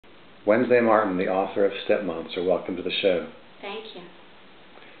Wednesday Martin, the author of Stepmonster, welcome to the show. Thank you.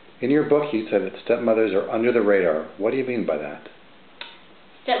 In your book, you said that stepmothers are under the radar. What do you mean by that?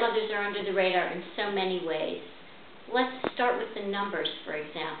 Stepmothers are under the radar in so many ways. Let's start with the numbers, for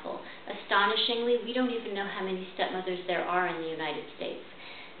example. Astonishingly, we don't even know how many stepmothers there are in the United States.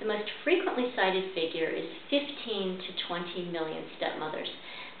 The most frequently cited figure is 15 to 20 million stepmothers.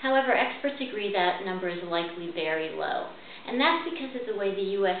 However, experts agree that number is likely very low. And that's because of the way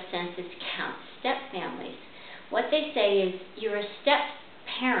the U.S. Census counts stepfamilies. What they say is you're a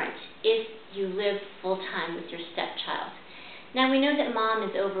step-parent if you live full-time with your stepchild. Now, we know that mom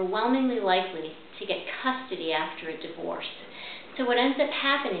is overwhelmingly likely to get custody after a divorce. So what ends up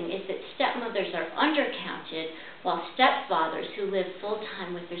happening is that stepmothers are undercounted, while stepfathers who live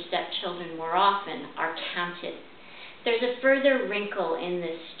full-time with their stepchildren more often are counted. There's a further wrinkle in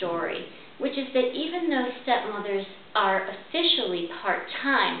this story, which is that even though stepmothers are officially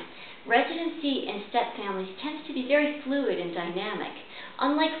part-time, residency in stepfamilies tends to be very fluid and dynamic.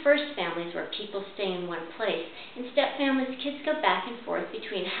 Unlike first families where people stay in one place, in stepfamilies kids go back and forth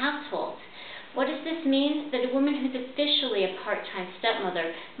between households. What does this mean? That a woman who's officially a part-time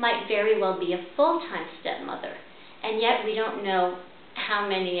stepmother might very well be a full-time stepmother, and yet we don't know how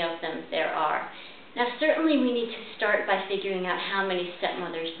many of them there are. Now, certainly we need to start by figuring out how many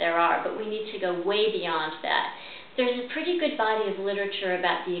stepmothers there are, but we need to go way beyond that. There's a pretty good body of literature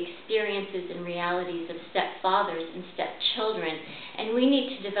about the experiences and realities of stepfathers and stepchildren, and we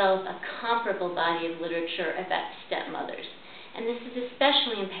need to develop a comparable body of literature about stepmothers. And this is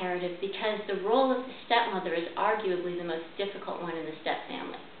especially imperative because the role of the stepmother is arguably the most difficult one in the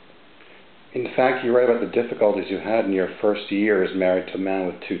stepfamily. In fact, you write about the difficulties you had in your first year as married to a man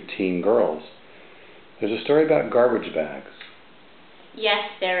with 2 teen girls. There's a story about garbage bags. Yes,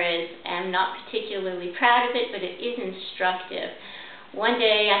 there is. I'm not particularly proud of it, but it is instructive. One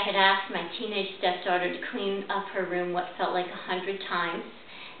day I had asked my teenage stepdaughter to clean up her room what felt like 100 times,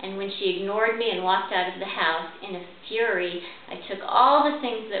 and when she ignored me and walked out of the house, in a fury, I took all the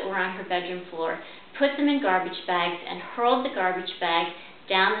things that were on her bedroom floor, put them in garbage bags, and hurled the garbage bag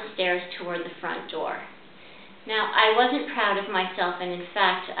down the stairs toward the front door. Now, I wasn't proud of myself, and in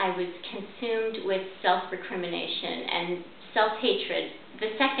fact, I was consumed with self-recrimination and self-hatred the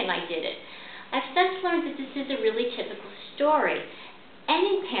second I did it. I've since learned that this is a really typical story.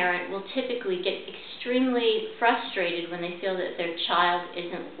 Any parent will typically get extremely frustrated when they feel that their child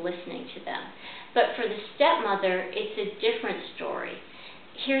isn't listening to them. But for the stepmother, it's a different story.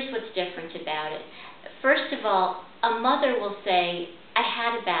 Here's what's different about it. First of all, a mother will say, "I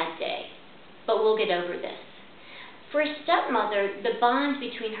had a bad day, but we'll get over this." For a stepmother, the bond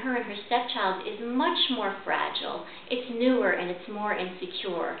between her and her stepchild is much more fragile. It's newer and it's more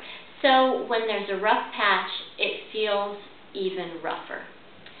insecure. So when there's a rough patch, it feels even rougher.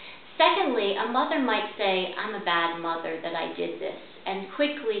 Secondly, a mother might say, "I'm a bad mother that I did this," and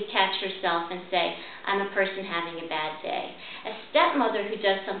quickly catch herself and say, "I'm a person having a bad day." A stepmother who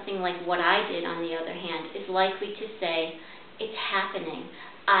does something like what I did, on the other hand, is likely to say, "It's happening.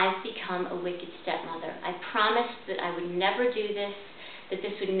 I've become a wicked stepmother. I promised that I would never do this, that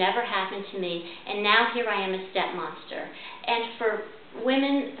this would never happen to me, and now here I am a stepmonster." And for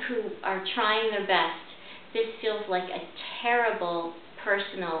women who are trying their best, this feels like a terrible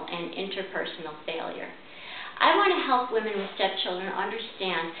personal and interpersonal failure. I want to help women with stepchildren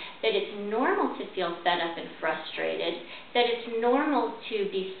understand that it's normal to feel fed up and frustrated, that it's normal to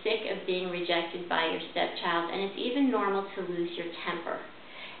be sick of being rejected by your stepchild, and it's even normal to lose your temper.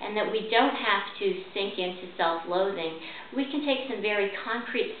 And that we don't have to sink into self-loathing. We can take some very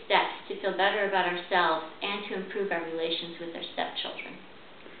concrete steps to feel better about ourselves and to improve our relations with our stepchildren.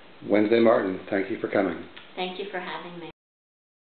 Wednesday Martin, thank you for coming. Thank you for having me.